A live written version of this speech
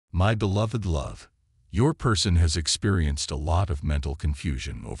My beloved love, your person has experienced a lot of mental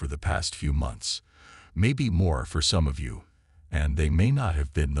confusion over the past few months, maybe more for some of you, and they may not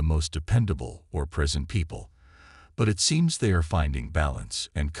have been the most dependable or present people, but it seems they are finding balance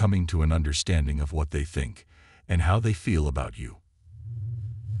and coming to an understanding of what they think and how they feel about you.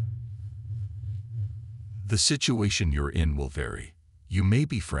 The situation you're in will vary. You may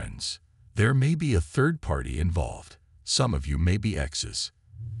be friends. There may be a third party involved. Some of you may be exes.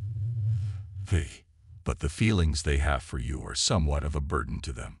 But the feelings they have for you are somewhat of a burden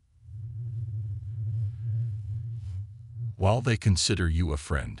to them. While they consider you a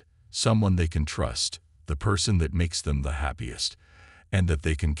friend, someone they can trust, the person that makes them the happiest, and that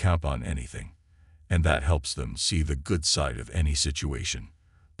they can count on anything, and that helps them see the good side of any situation,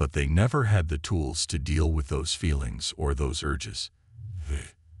 but they never had the tools to deal with those feelings or those urges.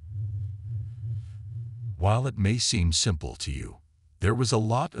 While it may seem simple to you, there was a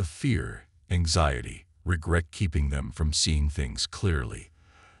lot of fear, anxiety, regret keeping them from seeing things clearly,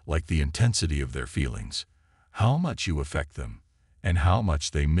 like the intensity of their feelings, how much you affect them, and how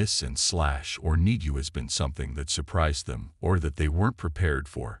much they miss and slash or need you has been something that surprised them or that they weren't prepared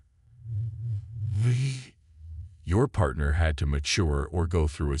for. Your partner had to mature or go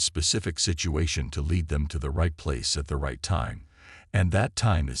through a specific situation to lead them to the right place at the right time, and that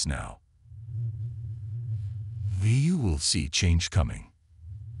time is now. You will see change coming.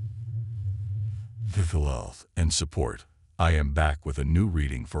 With love and support, I am back with a new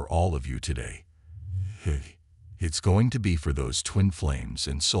reading for all of you today. It's going to be for those twin flames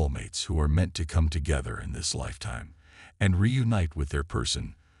and soulmates who are meant to come together in this lifetime and reunite with their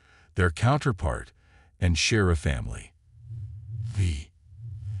person, their counterpart, and share a family.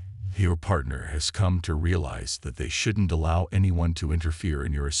 Your partner has come to realize that they shouldn't allow anyone to interfere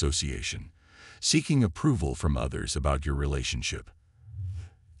in your association, seeking approval from others about your relationship.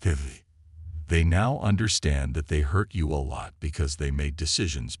 They now understand that they hurt you a lot because they made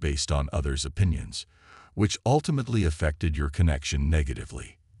decisions based on others' opinions, which ultimately affected your connection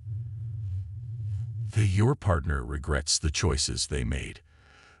negatively. Your partner regrets the choices they made,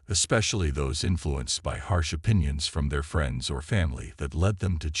 especially those influenced by harsh opinions from their friends or family that led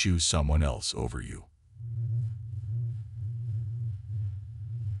them to choose someone else over you.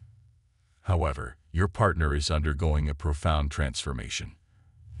 However, your partner is undergoing a profound transformation.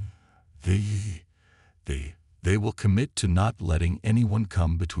 They will commit to not letting anyone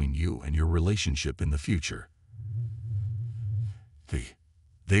come between you and your relationship in the future.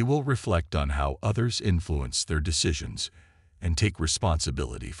 They will reflect on how others influenced their decisions and take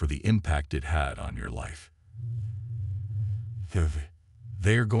responsibility for the impact it had on your life.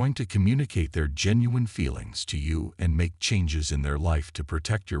 They are going to communicate their genuine feelings to you and make changes in their life to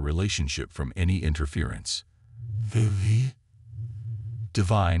protect your relationship from any interference.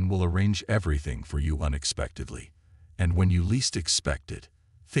 Divine will arrange everything for you unexpectedly, and when you least expect it,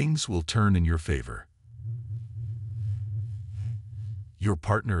 things will turn in your favor. Your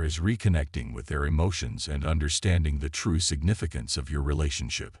partner is reconnecting with their emotions and understanding the true significance of your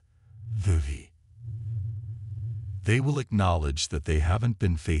relationship. They will acknowledge that they haven't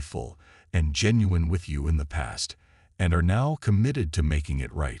been faithful and genuine with you in the past, and are now committed to making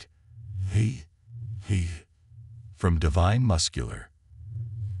it right. From Divine Muscular.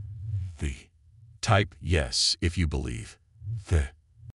 Type yes if you believe.